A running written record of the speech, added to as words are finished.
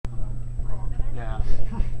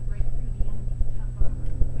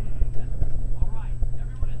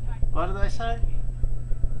What did they say?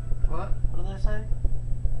 What? What did they say?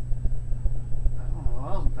 I don't know. I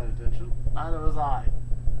wasn't paying attention. Neither was I.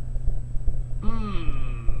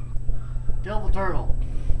 Kill the turtle.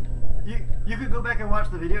 You could go back and watch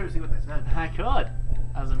the video to see what they said. I could,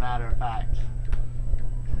 as a matter of fact.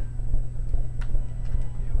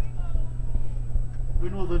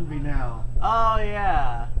 When will then be now? Oh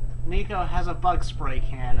yeah. Nico has a bug spray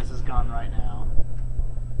can as his gun right now.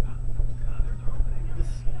 This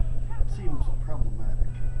seems problematic.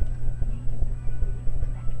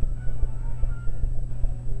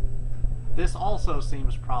 This also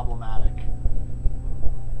seems problematic.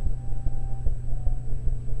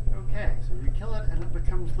 Okay, so you kill it and it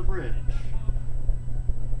becomes the bridge.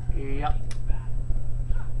 Yep.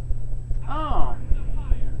 Oh.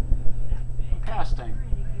 Casting.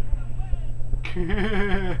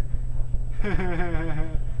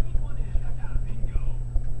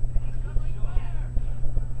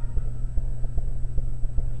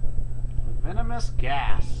 Venomous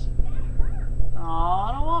gas. Oh,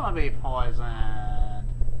 I don't want to be poisoned.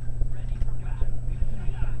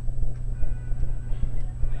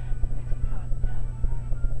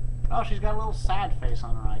 Oh, she's got a little sad face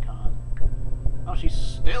on her icon. Oh, she's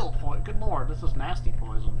still poisoned. Good lord, this is nasty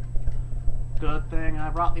poison. Good thing I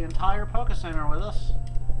brought the entire Poke Center with us.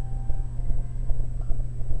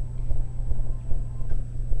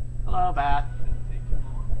 Hello, Bat.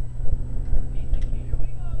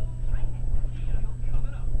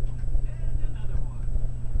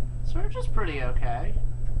 Surge is pretty okay.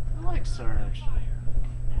 I like Surge.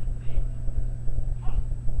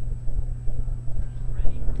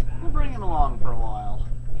 We'll bring him along for a while.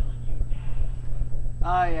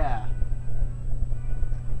 Oh, yeah.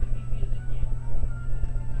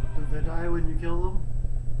 Do they die when you kill them?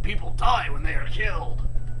 People die when they are killed.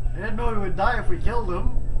 I didn't know he would die if we killed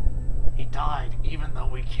him. He died even though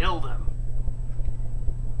we killed him.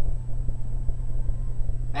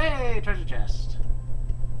 Hey, treasure chest.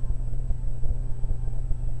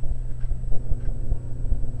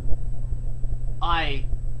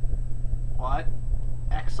 What?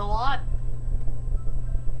 Exolot?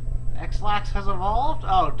 Xlax has evolved?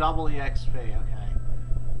 Oh, double EXP, okay.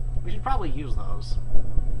 We should probably use those.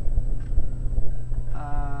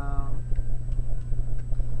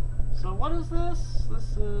 So what is this?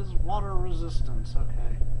 This is water resistance,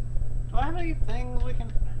 okay. Do I have any things we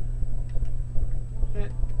can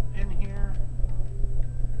fit in here?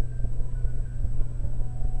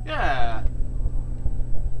 Yeah.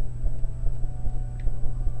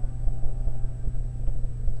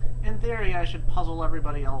 In theory, I should puzzle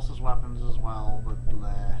everybody else's weapons as well, but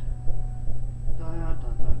bleh. Da, da, da,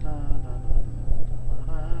 da, da, da,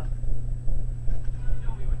 da, da.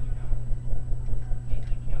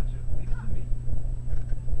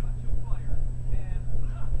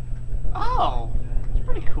 Oh, it's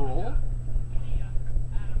pretty cool.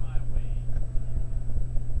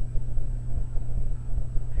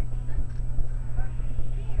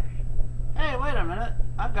 Hey, wait a minute.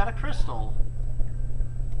 I've got a crystal.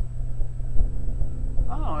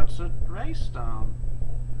 Oh, it's a ray stone.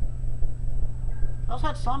 Those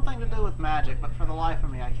had something to do with magic, but for the life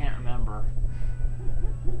of me, I can't remember.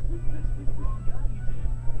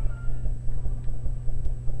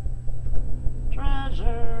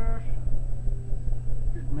 Treasure!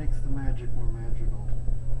 It makes the magic more magical.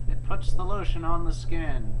 It puts the lotion on the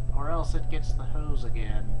skin, or else it gets the hose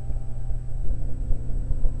again.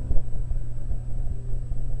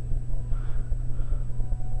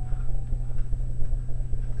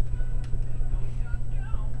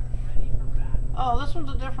 Oh, this one's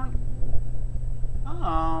a different...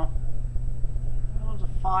 Oh. That one's a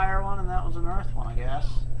fire one, and that was an earth one, I guess.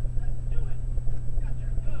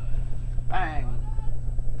 Bang.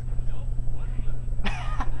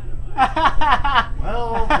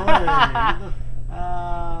 Well played.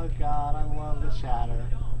 Oh, God, I love the chatter.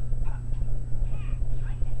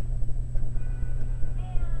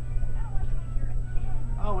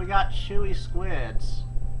 Oh, we got Chewy Squids.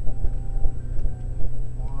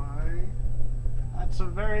 Why? That's a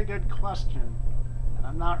very good question, and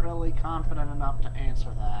I'm not really confident enough to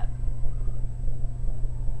answer that.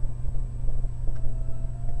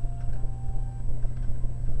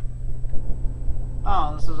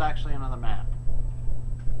 Oh, this is actually another map.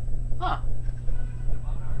 Huh.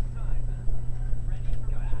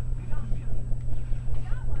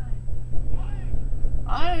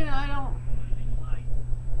 I don't...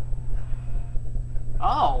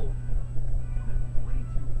 Oh!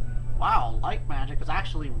 Wow, light magic is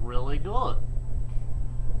actually really good.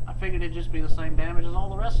 I figured it'd just be the same damage as all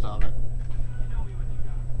the rest of it.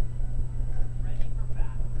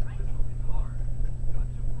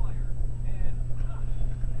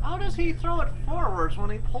 does he throw it forwards when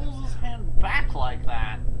he pulls his hand back like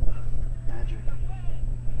that? Magic.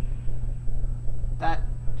 That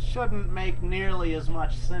shouldn't make nearly as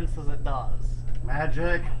much sense as it does.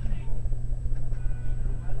 Magic.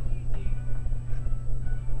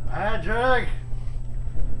 Magic.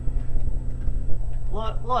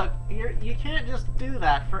 Look, you can't just do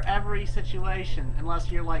that for every situation unless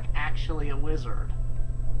you're like actually a wizard.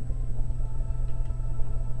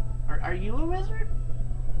 Are you a wizard?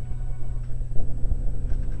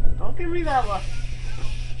 Don't give me that look.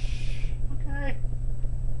 Okay.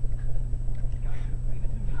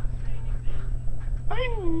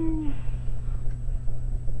 Bing!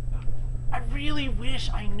 I really wish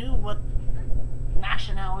I knew what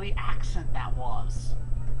nationality accent that was.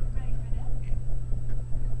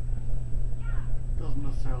 Doesn't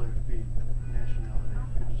necessarily have to be nationality.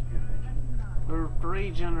 It could just be a region. Or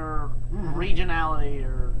region, or regionality,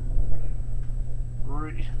 or...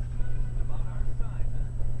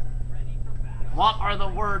 What are the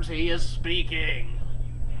words he is speaking?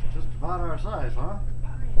 Just about our size, huh?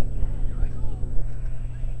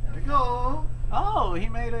 There we go. Oh, he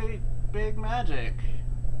made a big magic.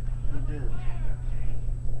 He did.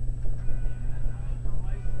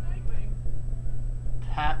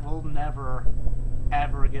 That will never,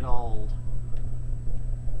 ever get old.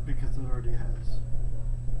 Because it already has.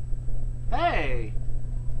 Hey!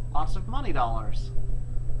 Lots of money dollars.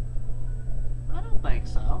 I don't think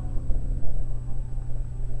so.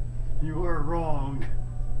 You are wrong.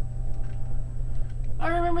 I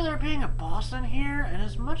remember there being a boss in here, and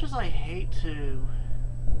as much as I hate to,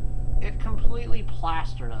 it completely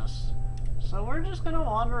plastered us. So we're just gonna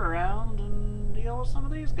wander around and deal with some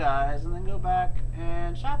of these guys, and then go back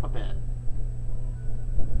and shop a bit.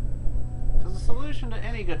 Because the solution to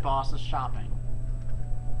any good boss is shopping.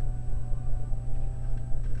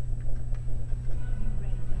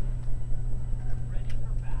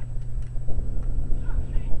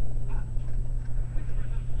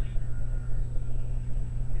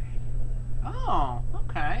 Oh,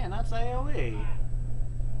 okay, and that's AoE.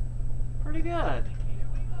 Pretty good.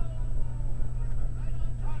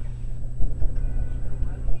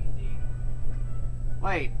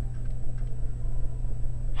 Wait.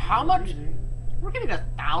 How much? We're getting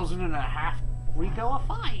 1,500 Rico a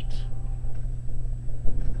fight.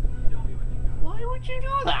 Why would you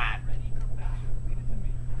do that?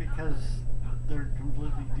 Because they're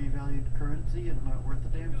completely devalued currency and not worth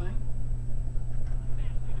a damn thing.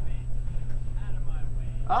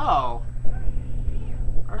 Oh.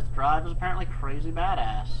 Earth Drive is apparently crazy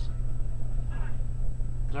badass.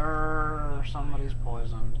 Durr, somebody's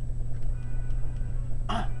poisoned.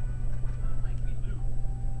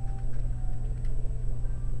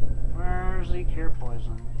 Where's the cure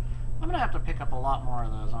poison? I'm gonna have to pick up a lot more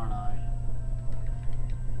of those, aren't I?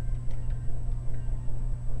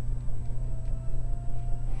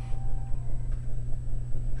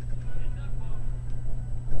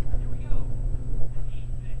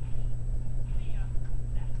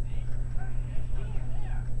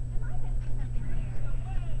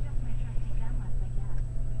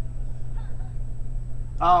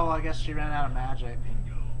 Oh, I guess she ran out of magic.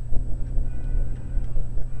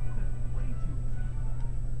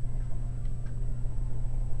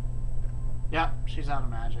 Yep, she's out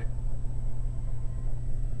of magic.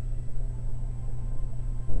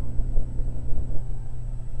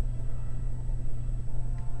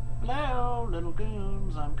 Hello, little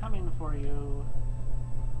goons, I'm coming for you.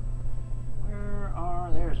 Where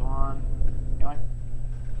are... There's one. Yoink.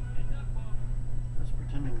 Just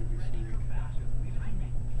pretending to be Snake.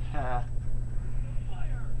 Ha.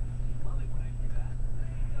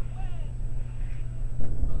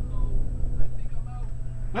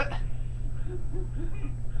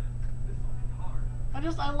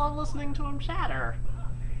 I love listening to him chatter.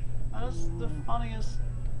 That is the funniest.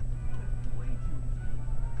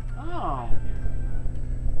 Oh.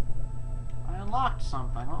 I unlocked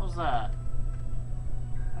something. What was that?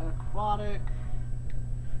 Aquatic.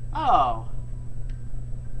 Oh.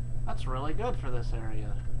 That's really good for this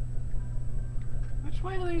area. Which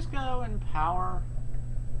way do these go in power?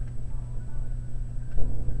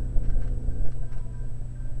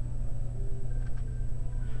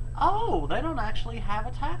 Oh, they don't actually have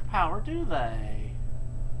attack power, do they?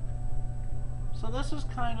 So this is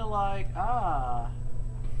kind of like,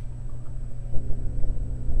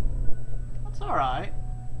 that's alright.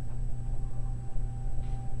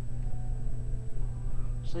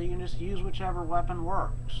 So you can just use whichever weapon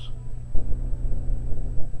works.